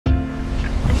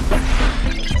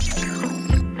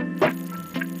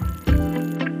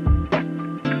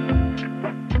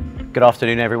Good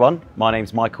afternoon, everyone. My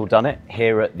name's Michael Dunnett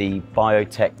here at the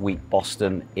Biotech Week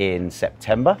Boston in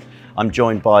September. I'm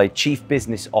joined by Chief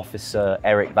Business Officer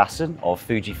Erik Vaessen of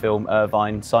FUJIFILM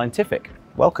Irvine Scientific.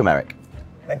 Welcome, Erik.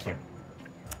 Thank you.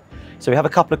 So we have a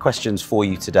couple of questions for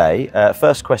you today.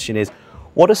 First question is,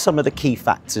 what are some of the key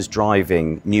factors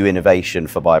driving new innovation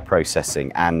for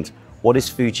bioprocessing, and what is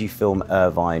FUJIFILM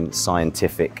Irvine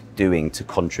Scientific doing to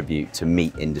contribute to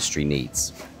meet industry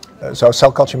needs? So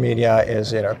cell culture media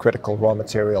is a critical raw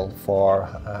material for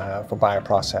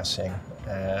bioprocessing,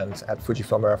 and at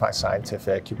FUJIFILM Irvine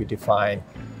Scientific we define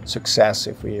success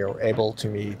if we are able to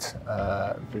meet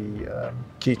the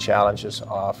key challenges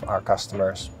of our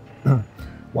customers.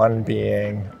 One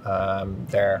being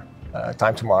their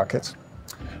time to market.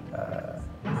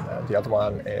 The other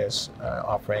one is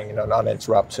offering an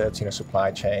uninterrupted supply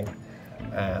chain,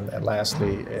 and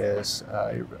lastly is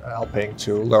helping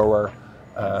to lower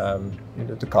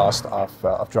the cost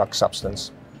of drug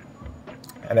substance.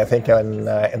 And I think in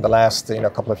the last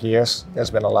couple of years, there's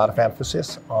been a lot of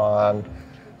emphasis on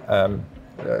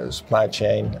supply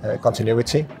chain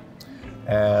continuity.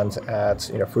 And at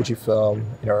FUJIFILM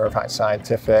Irvine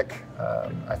Scientific,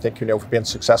 I think we've been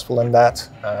successful in that.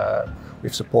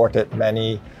 We've supported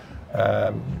many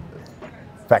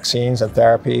vaccines and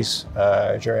therapies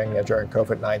during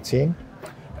COVID-19.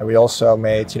 And we also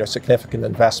made significant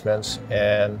investments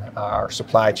in our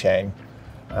supply chain.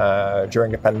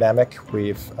 During the pandemic,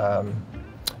 we've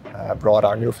brought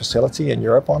our new facility in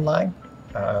Europe online.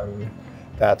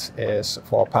 That is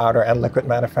for powder and liquid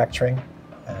manufacturing.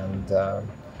 And the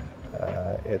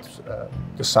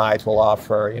site will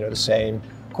offer the same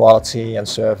quality and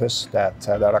service that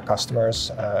our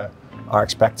customers are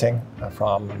expecting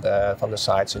from the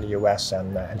sites in the US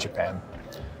and Japan.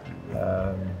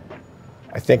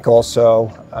 I think also,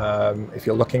 if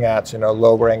you're looking at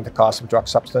lowering the cost of drug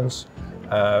substance,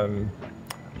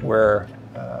 we're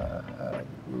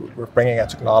bringing a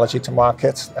technology to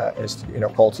market is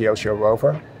called the Ocio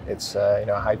Rover. It's a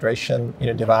hydration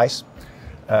device.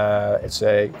 It's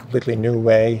a completely new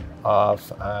way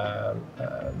of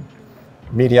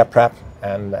media prep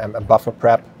and buffer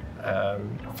prep,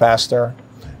 faster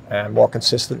and more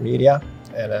consistent media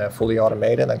in a fully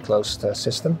automated and closed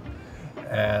system.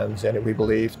 And we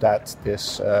believe that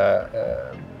this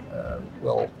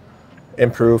will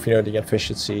improve the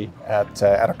efficiency at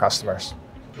our customers.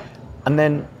 And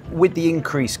then with the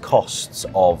increased costs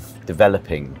of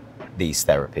developing these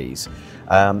therapies,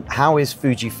 how is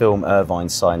FUJIFILM Irvine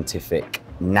Scientific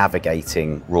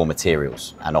navigating raw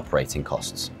materials and operating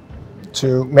costs?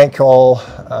 To make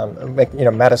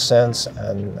medicines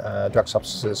and drug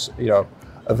substances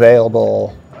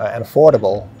available and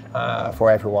affordable for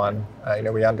everyone,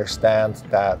 we understand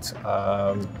that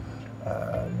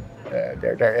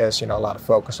there is a lot of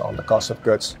focus on the cost of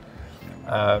goods.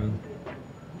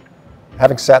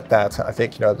 Having said that, I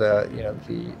think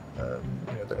the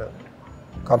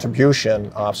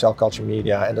contribution of cell culture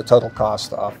media and the total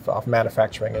cost of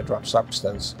manufacturing a drug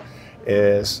substance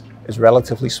is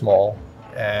relatively small,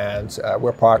 and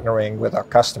we're partnering with our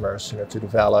customers to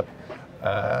develop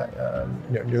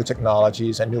new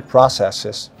technologies and new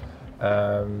processes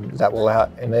that will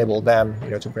enable them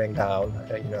to bring down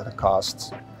the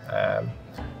costs.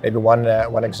 Maybe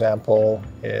one example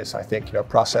is, I think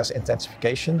process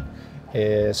intensification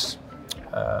is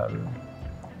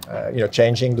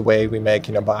changing the way we make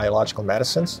biological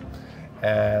medicines.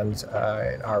 And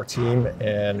our team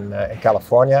in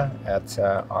California at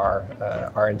our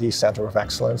R&D Center of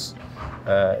Excellence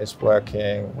is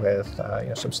working with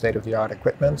some state-of-the-art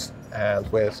equipment and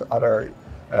with other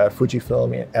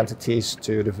FUJIFILM entities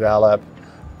to develop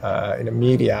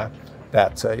media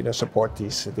that support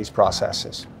these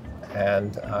processes.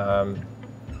 And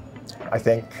I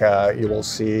think you will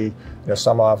see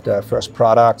some of the first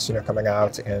products coming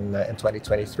out in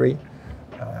 2023.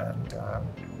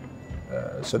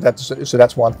 And so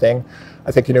that's one thing.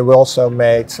 I think we also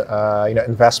made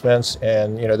investments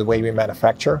in the way we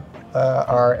manufacture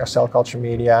our cell culture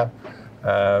media.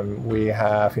 We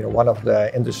have one of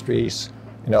the industry's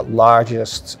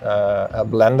largest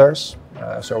blenders,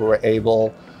 so we're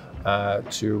able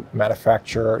to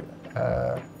manufacture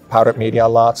powdered media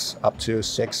lots up to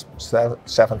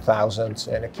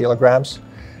 7,000 kilograms,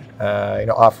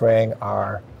 offering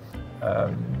our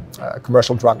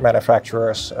commercial drug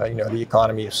manufacturers the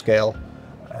economy of scale,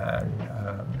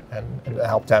 and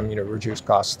help them reduce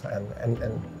costs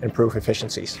and improve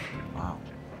efficiencies. Wow.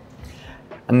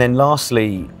 And then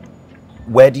lastly,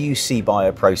 where do you see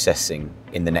bioprocessing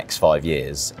in the next 5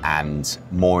 years? And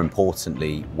more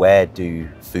importantly, where do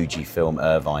FUJIFILM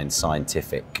Irvine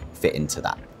Scientific fit into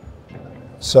that?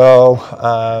 So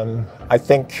I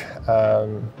think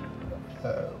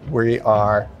we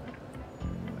are.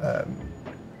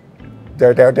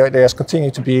 There's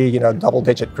continued to be,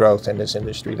 double-digit growth in this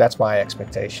industry. That's my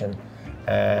expectation,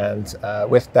 and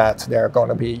with that, there are going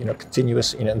to be,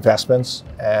 continuous investments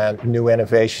and new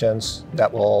innovations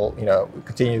that will,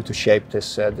 continue to shape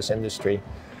this industry.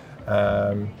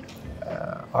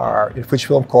 Our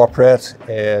FUJIFILM corporate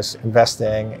is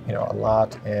investing, a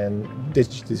lot in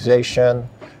digitization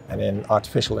and in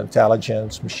artificial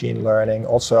intelligence, machine learning,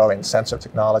 also in sensor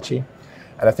technology.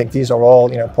 And I think these are all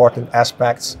important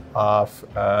aspects of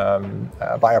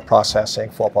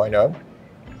bioprocessing 4.0.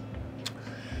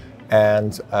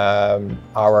 And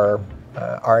our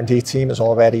R&D team is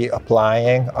already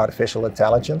applying artificial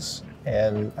intelligence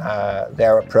in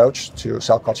their approach to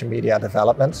cell culture media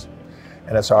development.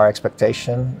 And it's our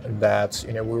expectation that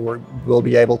we'll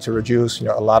be able to reduce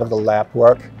a lot of the lab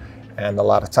work and a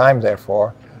lot of time,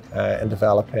 therefore, in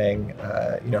developing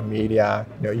media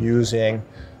using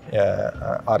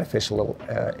artificial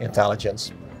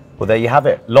intelligence. Well, there you have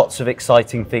it. Lots of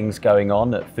exciting things going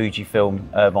on at FUJIFILM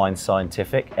Irvine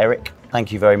Scientific. Erik,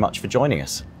 thank you very much for joining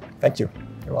us. Thank you.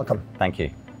 You're welcome. Thank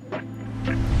you.